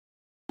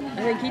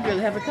think he'd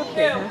rather have a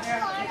cupcake, huh?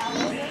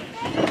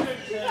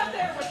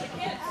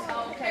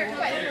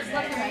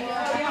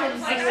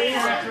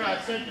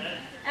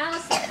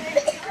 Allison.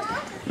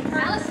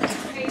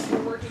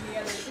 We're working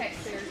together to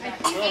text theirs. Here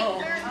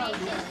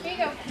you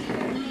go.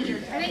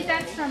 I think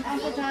that's from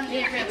Uncle John and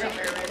Aunt Rachel.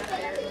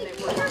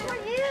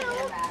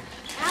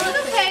 It's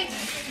okay.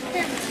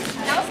 Here,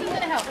 Allison's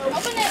gonna help.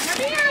 Open it. Come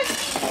here.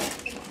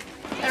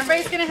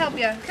 Everybody's gonna help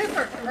you.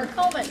 Cooper or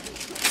Coleman.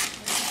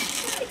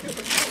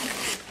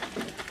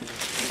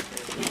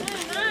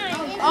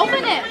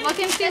 Open it. Look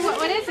and see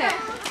what is it.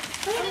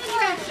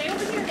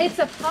 It's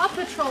a Paw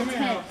Patrol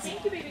tent.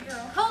 Thank you, baby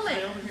girl.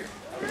 Coleman.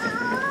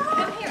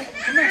 Come here.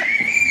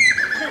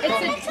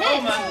 It's a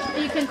tent.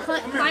 You can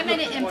climb in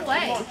it and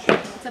play.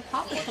 It's a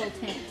Paw Patrol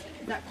tent.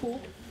 Is that cool?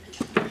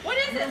 What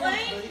is it,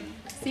 Lane?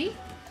 See?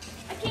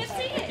 I can't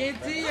see it.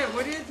 Can't see it.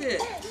 What is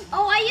it?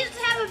 Oh, I used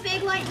to have a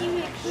big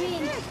Lightning McQueen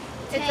tent.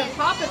 It's a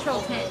Paw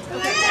Patrol tent.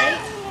 Okay.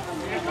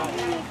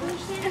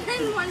 And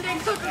then one day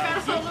Cooper got a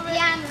hold of it.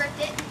 Yeah, and ripped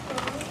it.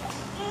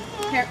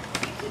 Here.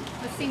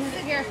 Let's see who's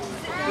here.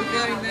 Who's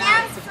getting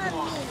that? That's for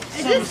me.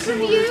 Is this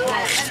from you?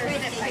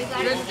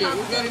 Christy,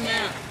 who's getting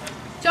that?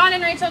 John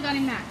and Rachel got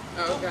him that.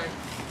 Oh, okay.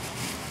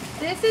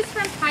 This is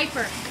from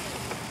Piper.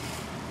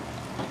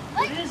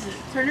 What is it?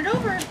 Turn it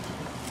over.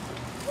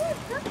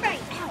 Dirt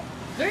bike.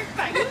 Dirt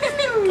bikes.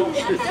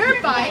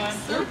 Dirt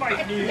bikes. Dirt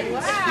bike news.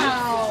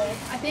 Wow.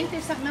 I think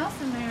there's something else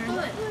in there.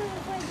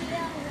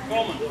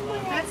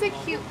 That's a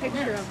cute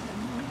picture of him.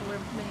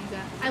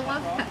 I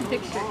love that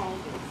picture.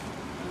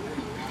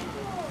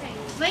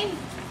 Lane,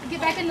 get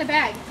back in the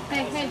bag.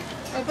 Hey, hey,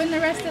 open the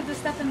rest of the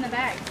stuff in the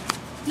bag.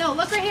 No,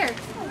 look right here.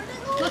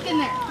 Look in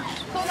there.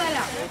 Pull that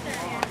out.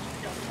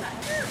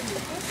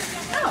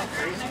 Oh.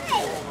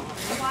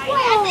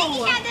 Wait, I think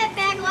he had that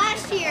bag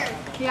last year.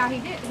 Yeah, he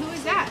did. Who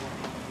is that?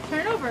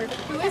 Turn over.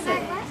 Who is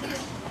it?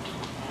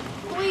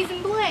 Blaze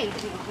and Blade.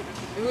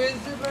 Who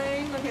is it,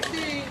 Lane? Let me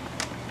see.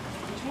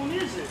 Which one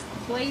is it?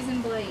 Blaze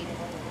and Blade.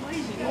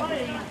 Blaze and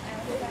Blade.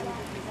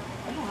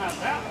 I don't have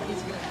that one.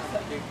 He's going to have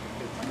that big.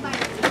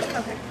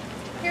 Okay.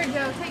 Here,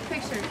 Joe, take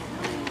pictures.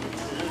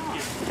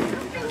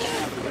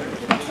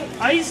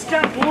 I just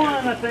got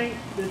one, I think.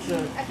 It's a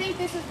I think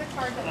this is the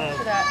card that looks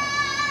for that.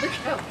 Look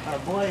out.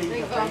 Blade.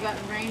 They've all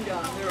gotten rained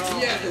on. They're all.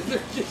 Yeah,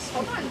 they're just.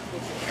 Hold on.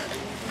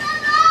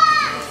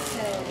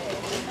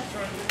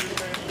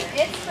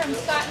 It's from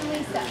Scott and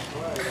Lisa.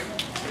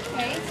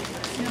 Okay.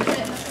 You want to put it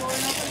in the floor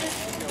and open it?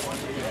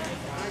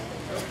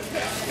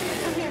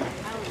 Come here.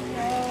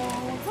 No.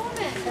 Hold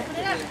it. Open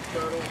it up.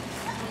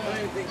 I don't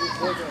even think we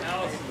closed on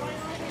Allison.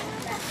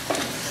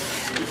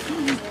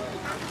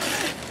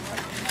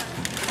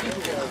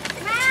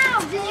 Wow,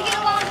 did you get a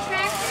long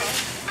tractor?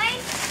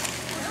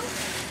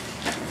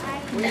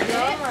 What you got?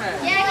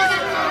 Yeah, he got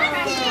a long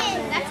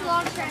tractor. That's a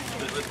long tractor.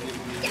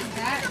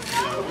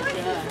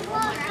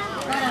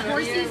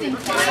 Horses and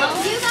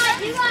cows. You got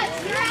extra at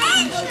your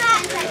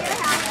house.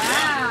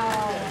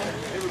 Wow.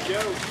 There we go.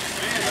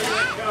 Man, look at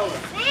that color.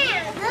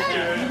 Man, look.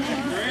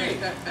 Great.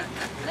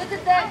 Look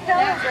at that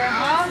color,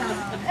 Grandma.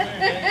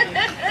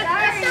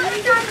 Sorry, we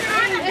got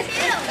mine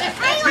too.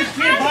 We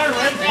can't buy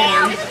red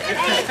ones.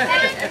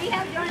 We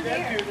have one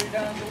there.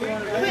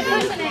 Quit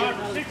opening it.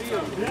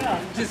 Yeah.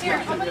 Here,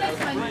 open this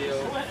one.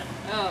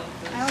 Oh.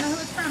 I don't know who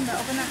it's from, but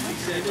open that one. It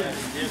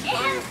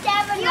has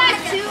 7. You got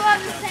 2 of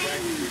the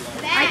same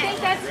bag. I think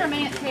that's from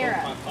Aunt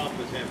Tara.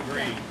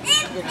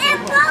 They're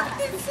both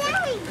the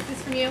same. Is this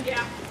from you?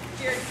 Yeah.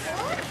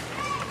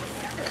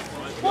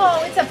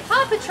 Whoa, it's a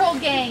Paw Patrol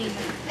game.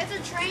 It's a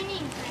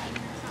training thing.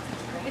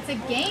 It's a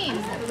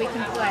game that we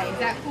can play. Is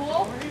that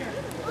cool?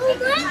 Ooh,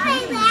 can I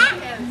play that?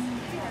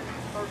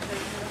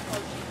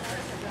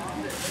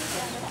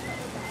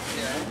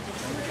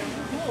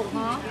 Cool,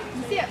 huh? Let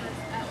me see it.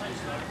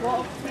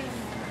 Whoa.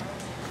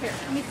 Here,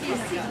 let me see it.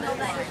 You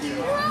open that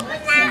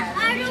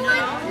other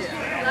one?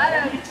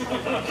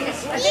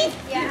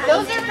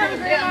 Those are from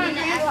Grandma and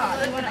Grandpa.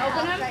 You want to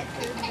open them?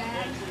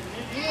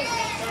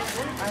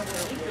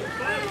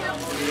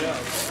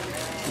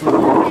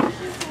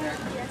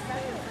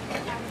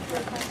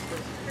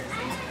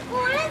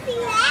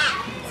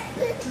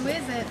 Who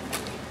is it?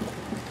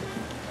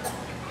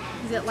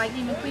 Is it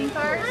Lightning McQueen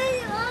card?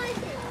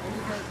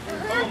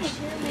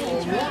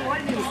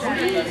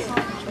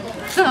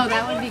 Oh,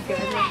 that would be good,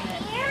 wouldn't it?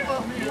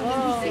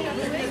 Whoa.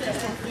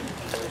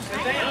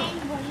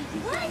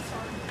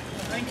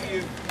 Thank you.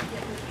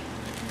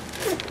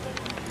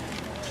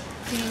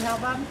 Do you need help,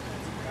 Bob?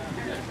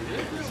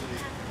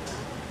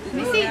 Let me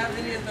Do we see. have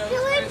any of those,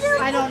 Christy?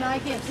 I don't know. I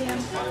can't see him.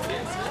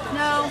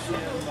 No.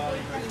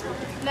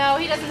 No,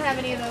 he doesn't have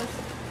any of those.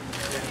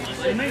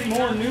 They make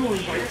more new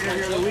ones like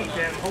every other week.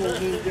 They have a whole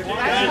new different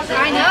guys.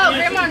 I know.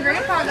 Grandma and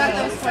Grandpa got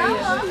those for you.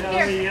 Tell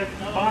me you Here. have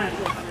to buy them.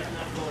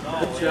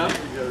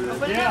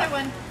 Open another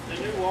one.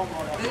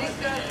 Then he's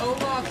got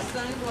Olaf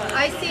sunglasses.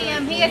 I see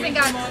him. He hasn't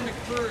got. Him on the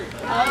crew.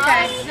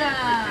 Okay.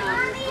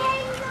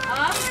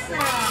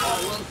 Awesome.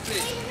 We'll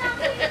see.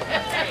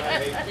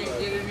 Can't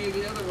get any of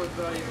the other ones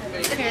out of your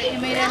face. Here, you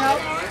made it help.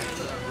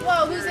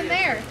 Whoa, who's in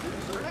there?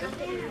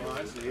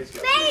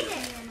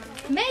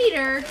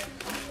 Mater?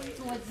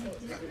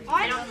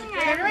 I don't think I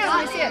Turn ever around, got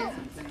let me see it.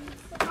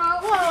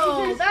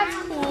 Whoa, that's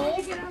cool.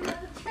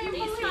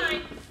 He's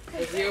fine.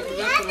 Has he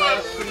opened up the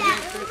last one yet,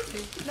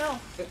 Christy? No.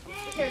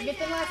 Here, get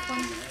the last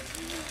one.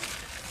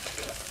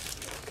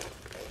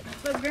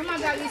 But Grandma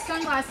got you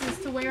sunglasses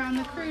to wear on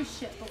the cruise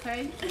ship,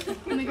 okay?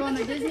 When we go on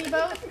the Disney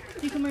boat,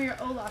 you can wear your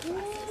Olaf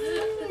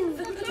glasses.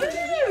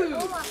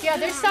 Yeah,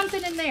 there's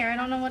something in there. I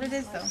don't know what it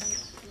is, though.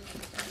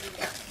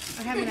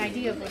 I have an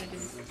idea of what it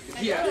is.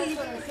 Yeah.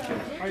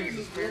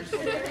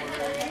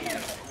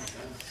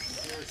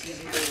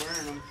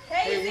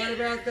 Hey, what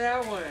about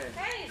that one?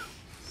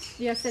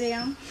 Yeah, sit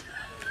down.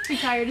 Too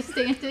tired of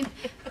standing.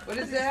 What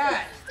is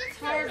that? It's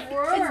hard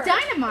work. It's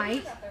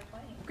dynamite.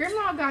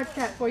 Grandma got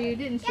that for you,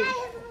 didn't she?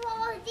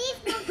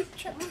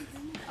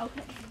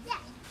 Okay.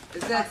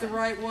 Is that the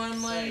right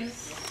one, Lane?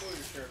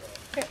 Here.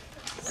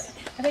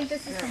 I think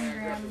this is from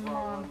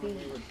Grandma B.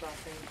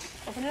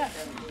 Open it up.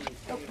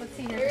 Oh, let's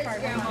see. Here's the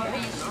card. Grandma B.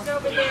 She's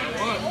over there.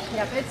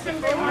 Yep, it's from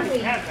Grandma B.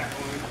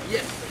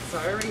 Yes, I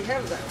already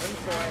have that one.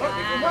 So I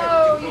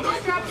Whoa, you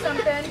just dropped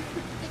something.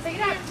 Pick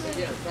it up.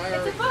 yes, I It's a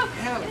already book.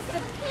 have It's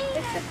that.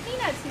 the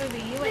Peanuts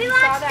movie. You went and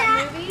saw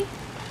that movie?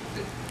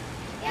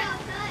 Yeah,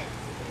 good.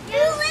 You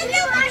live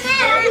in my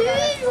house.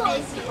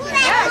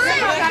 Yeah,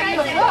 Grandma got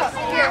you a book.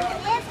 Here.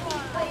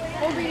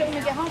 We'll read it when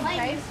we get home,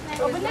 okay?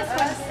 Open this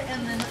one.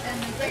 And then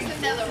there's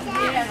another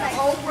one. Yeah, the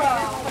whole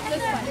row. What's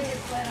this one?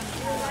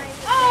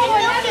 Oh,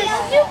 another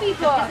Snoopy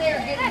book.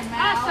 That's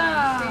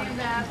awesome.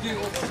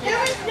 There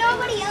was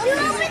nobody else. You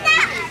open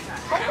that.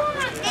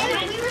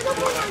 And we were the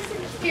ones.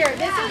 Here,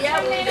 this is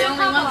from Nana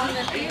Papa.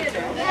 See, it's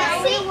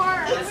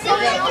so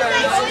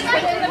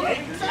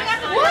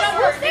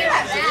What's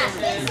that?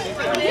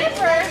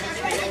 Dipper?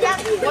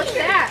 What's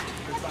that?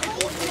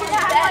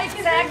 That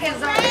sack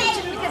is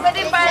orange because I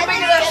didn't buy a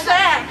regular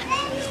sack.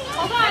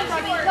 Hold on,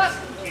 Robbie. Look.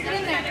 Get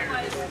in there.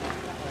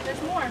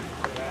 There's more.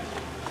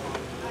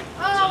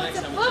 Oh, it's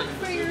a book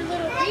for your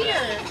little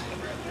reader.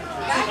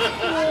 That's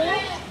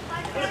cool.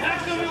 How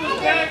come it was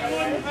back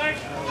one back?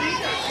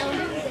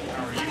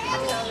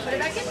 Put it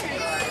back in there.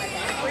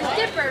 Where's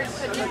Dipper?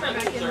 Put Dipper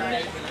back in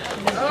there.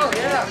 Oh,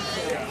 yeah.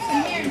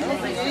 And here,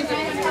 this is from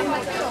Nana Papa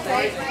too,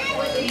 okay?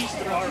 These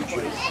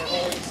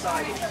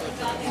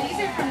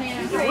are from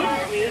Nana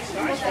Papa.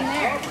 What's in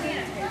there?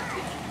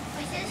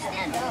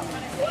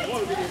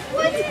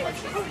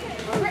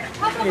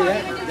 Papa bought you a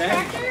new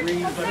tractor?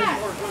 What's that?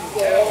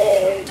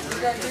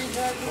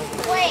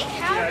 Wait,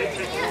 how did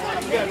you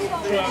get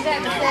Is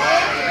that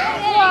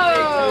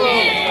Whoa!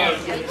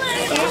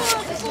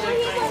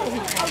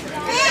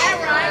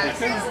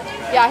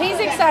 Yeah, he's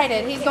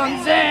excited. He's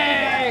going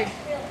zig.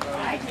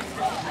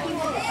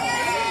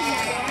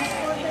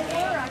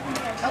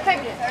 Okay.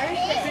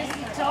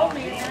 told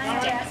me, and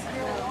I asked her,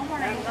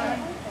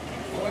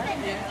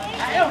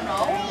 I don't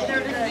know.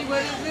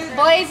 What is it?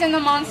 Blaze and the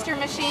Monster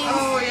Machine.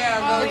 Oh, yeah.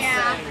 Oh, those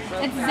yeah.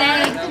 things. It's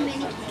Zag.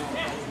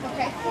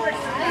 Okay.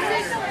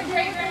 This is for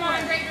great grandma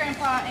and great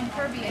grandpa and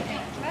Kirby, I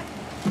think.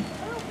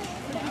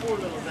 Poor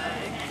little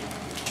bag.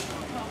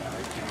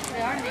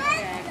 They are Nick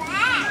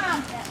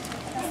bags.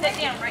 Sit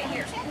down right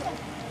here.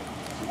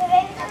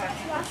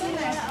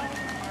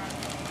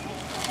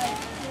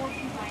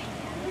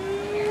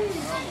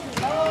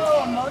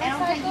 Oh, a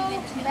motorcycle?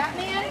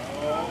 Batman?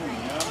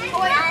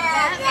 Oh, yeah.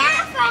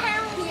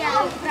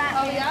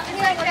 Oh, yeah? It's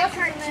like that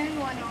cartoon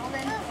one,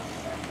 Alden.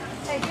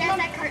 Yeah,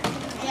 that cartoon.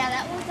 Yeah,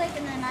 that was like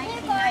in the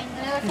 1990s.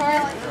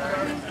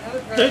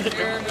 Another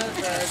card?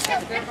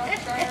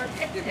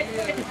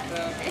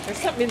 There's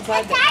something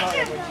inside that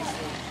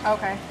car.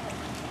 Okay.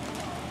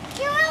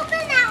 You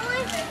open that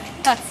one.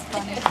 That's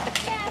funny.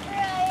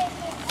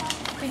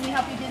 Can you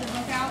help you do the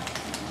book out?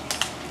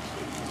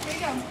 Here you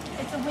go.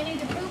 It's a Winnie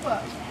the Pooh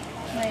book.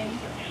 Lane.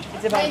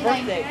 It's about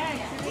Lane, birthday.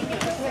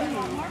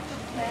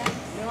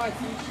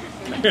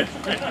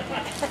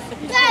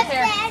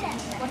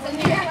 What's in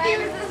there?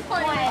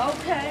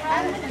 Okay.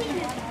 I'm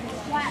looking at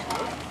what?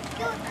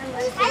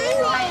 I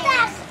didn't want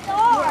that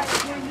store.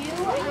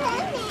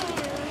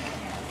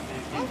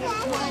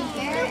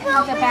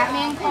 Like a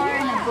Batman car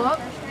and a book.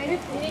 You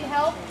need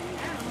help?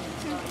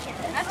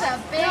 That's a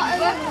big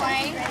book,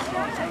 Lane.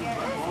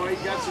 Boy,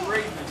 you got some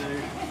reading to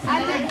do.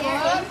 And a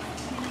book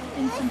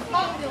and some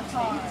Hot Wheel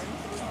cars.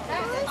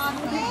 That's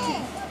awesome.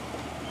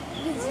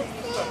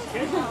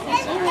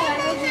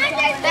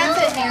 That's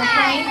an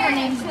airplane. Her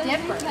name's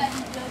Dipper.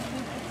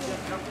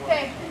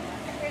 Okay,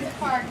 here's a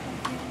card. You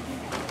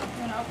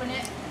want to open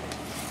it?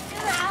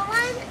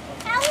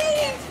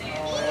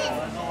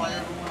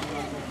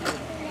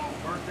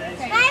 Okay.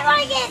 I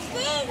want to get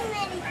these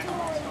many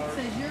toys. It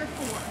says you're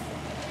 4.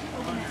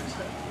 Open it.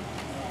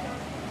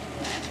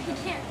 You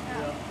can't.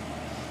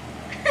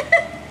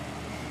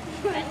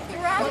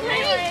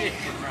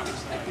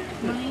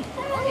 Money.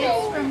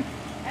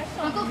 It's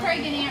from Uncle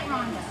Craig and Aunt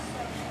Rhonda.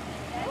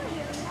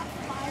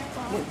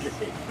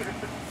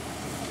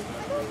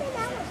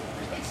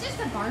 It's just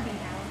a Barbie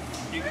house.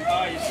 You can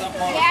buy you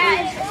something on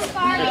Yeah, it's a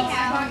Barbie I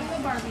house. bought you a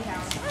Barbie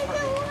house.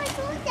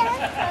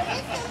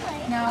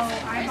 No,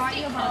 I bought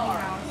you a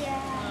Barbie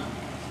house.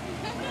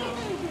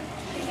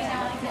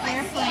 The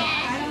airplane.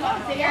 I don't know.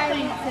 The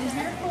airplane. It says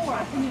you're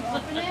 4. Can you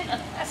open it?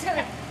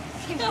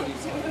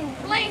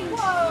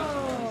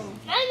 Whoa.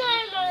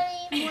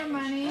 More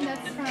money.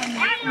 That's from Nick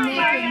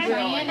and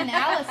Jan and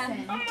Allison.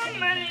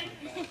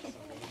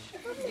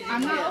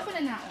 I'm not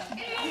opening that one.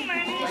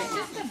 It's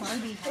just a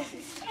Barbie house.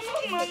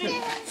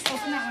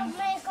 Open that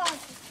one.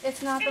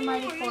 It's not the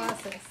Mighty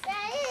Colossus.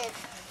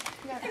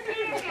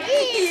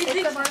 It's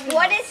the Barbie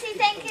What house. does he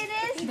think it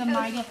is? The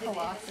Mighty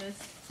Colossus.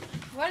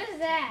 What is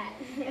that?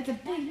 It's a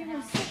big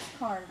Euro 6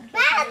 card.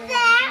 That's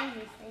Matt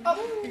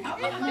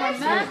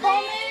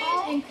Coleman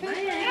and Cooper.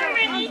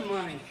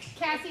 Money.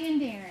 Cassie and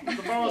Darren.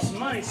 To borrow some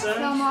money, Tell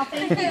son. them all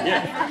thank you.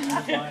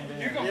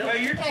 You're gonna pay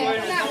your Okay,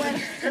 open that one.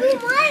 Who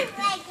wants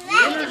like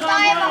that?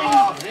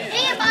 He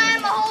can buy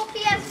him a whole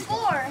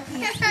PS4.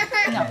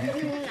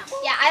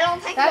 Yeah, I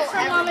don't think That's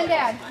he'll for Mom and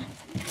Dad.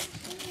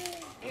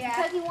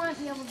 Because he wants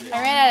to be able to. I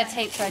ran out of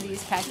tape, so I had to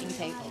use packing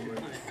tape.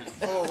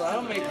 Oh,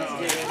 that'll make us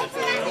get in.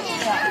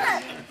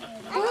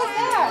 Who is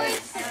that?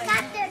 It's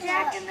not their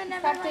Jack in the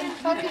Captain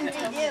Cooking. They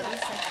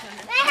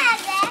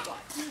have that.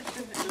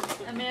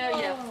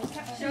 Amelia,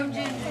 show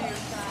Ginger your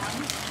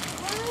side.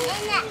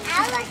 And the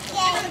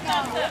alligator.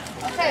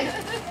 Okay.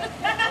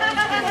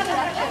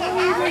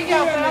 Here you go.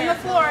 Put it on the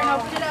floor and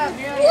open it up.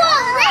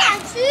 Whoa,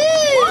 that's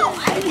huge.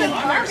 I've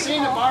never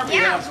seen a Barbie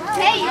house before.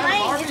 Hey,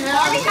 Lane, it's a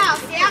Barbie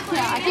house.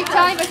 Yeah, I keep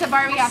telling him it's a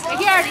Barbie house, but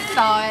he already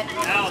saw it.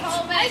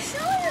 I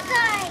showed you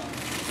guys.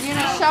 You're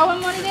going to show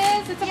him what it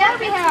is? It's a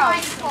Barbie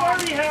house.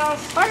 Barbie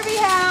house. Barbie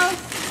house.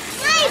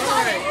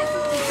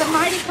 It's a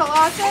Mighty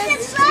Colossus.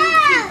 It's a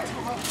bug.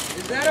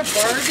 Is that a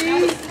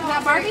Barbie? Is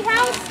that Barbie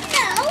house?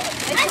 No,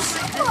 it's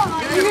a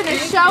bug. You're going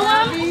to show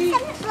him?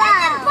 It's a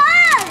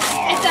bug.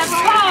 It's a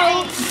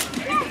boat.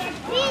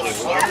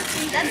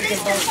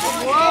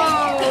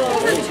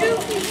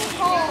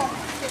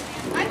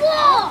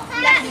 Whoa!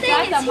 That thing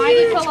That's is a Mighty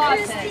huge,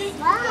 Colossus. Christy.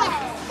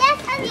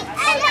 That's on the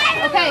other.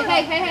 Okay,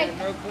 hey.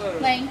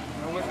 Lane,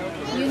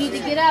 you need to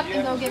get up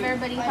and go give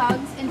everybody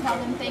hugs and tell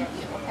them thank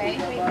you, okay?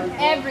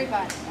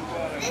 Everybody.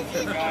 This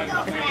is go fast.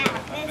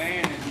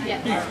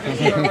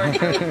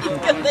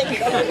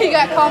 You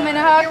got Coleman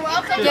a hug? You're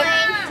welcome, Yep.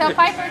 Lane. Tell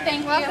Piper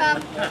thank you.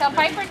 Tell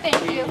Piper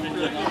thank you.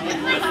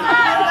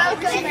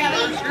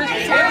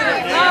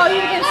 Oh,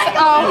 you can.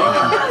 Oh.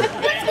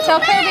 Tell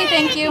Kirby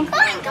thank you.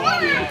 Come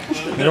on.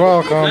 You're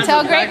welcome.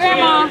 Tell great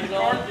grandma.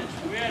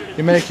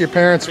 You make your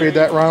parents read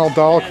that Ronald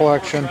Dahl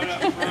collection. Go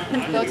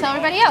tell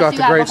everybody else. Got You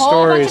the got a great whole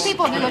bunch of stories.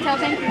 people to go tell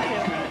thank you to.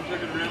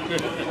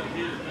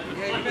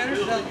 Yeah, you better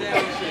settle down.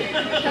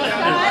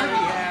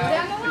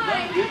 Down the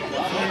line.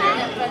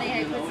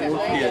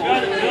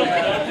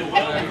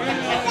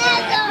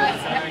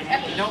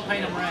 Don't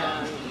paint them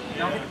red.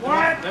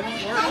 What?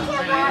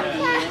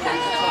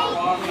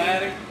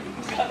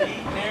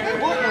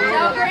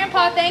 Tell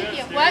Grandpa thank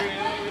you. What?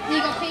 You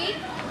go pee?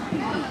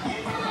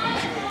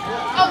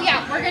 Oh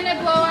yeah, we're gonna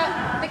blow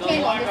up the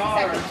candle in just a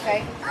second,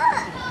 okay?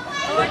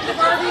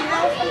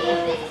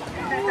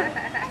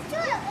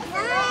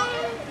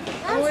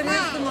 Oh, it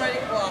is the Mighty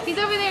Colossus. He's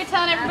over there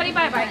telling everybody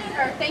bye-bye,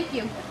 or thank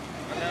you.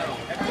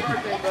 Happy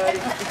birthday, buddy.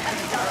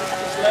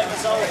 Just let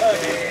us all hug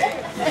you.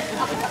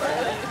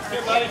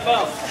 Here, buddy,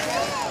 phone.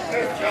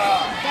 Good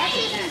job. That's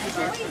even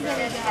toys that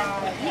are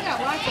down. You got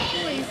lots of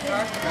toys.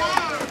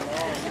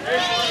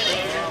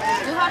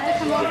 You'll have to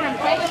come over and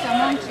play with them,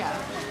 won't you?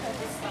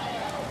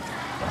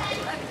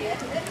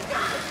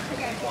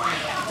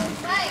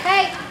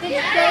 Hey, did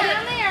you go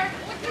down there?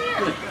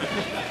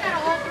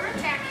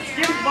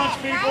 Excuse a bunch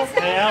of people.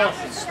 Hey,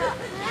 Allison.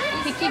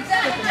 He keeps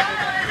skipping.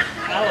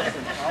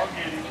 Allison, I'll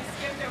get him.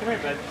 Come here,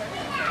 bud.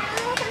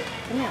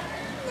 Come here.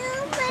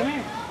 Come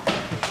here.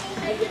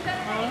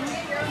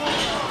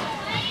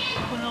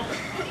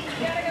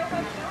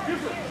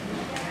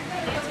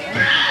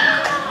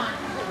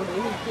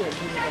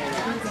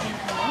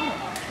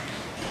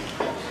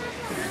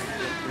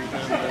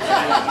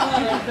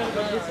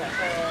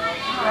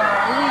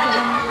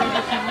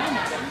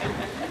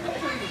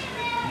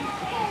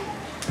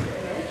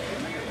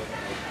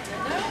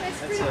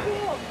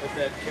 With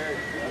that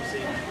character, I've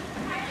seen it.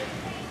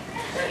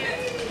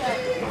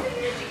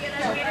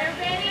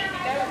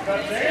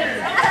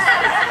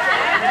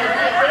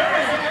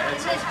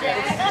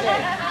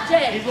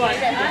 He's like,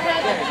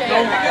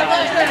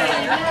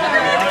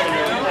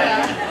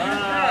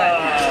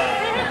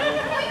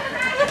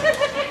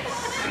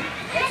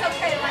 It's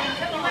okay, Lane.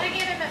 You want to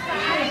give him a 5?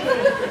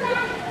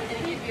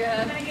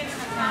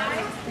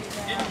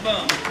 Give him a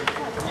bump.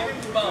 Give him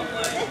a bump,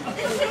 Lane.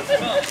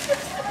 Bump.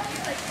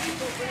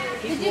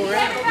 Did you get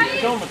everybody?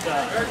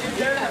 Comatose. Or give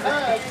Darren a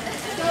hug.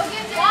 Go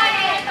give Darren a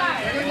high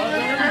five.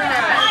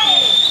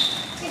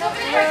 He's over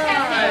there,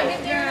 Captain. Go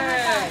give Darren a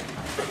high five.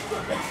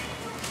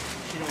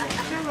 Give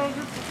him a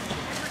bump.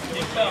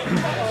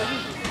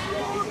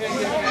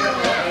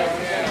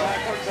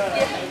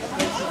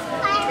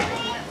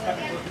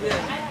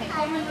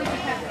 Coleman, would you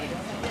have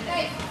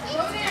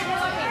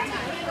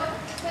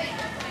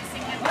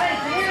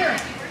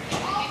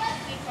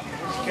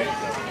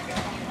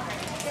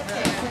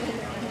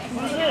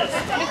What's this?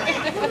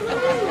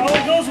 Oh,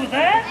 it goes with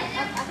that?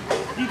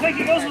 Do you think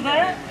it goes with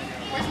that?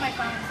 Where's my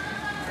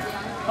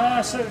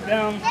phone? Set it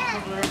down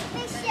over there.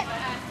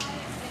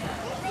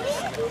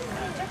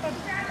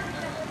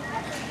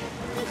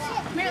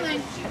 Come here,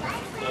 Lynn.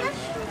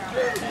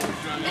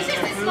 This is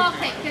the small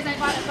cake because I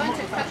bought a bunch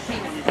of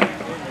cupcakes.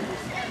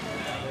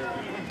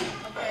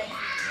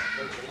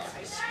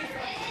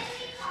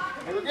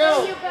 Here we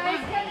go. You guys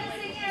come to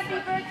sing happy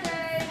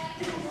birthday.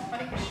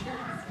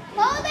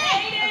 Hold it.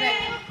 Okay.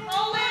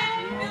 Hold it!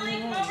 Billy,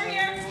 come over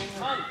here.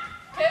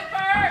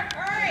 Cooper!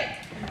 Hurry!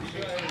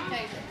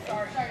 Okay,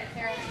 start it,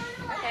 Sarah.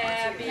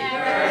 Happy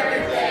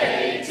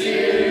birthday to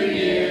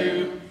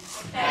you.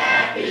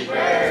 Happy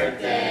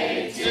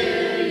birthday to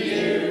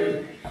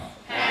you.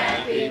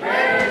 Happy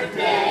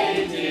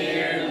birthday,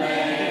 dear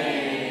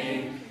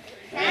Lane.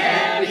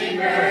 Happy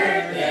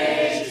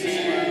birthday to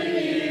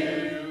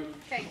you.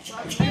 Okay,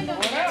 well,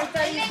 Never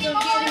thought you was going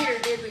to get here,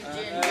 did we,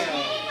 Jen?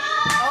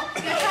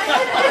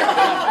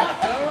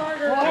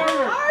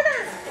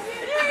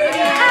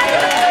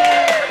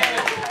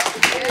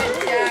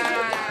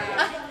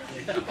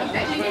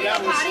 okay, do you need to go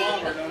potty?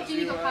 Do you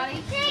need to go potty?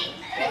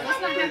 Okay, let's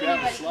not have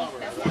anybody eat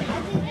this.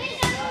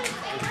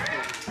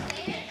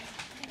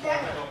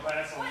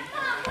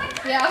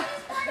 Yeah.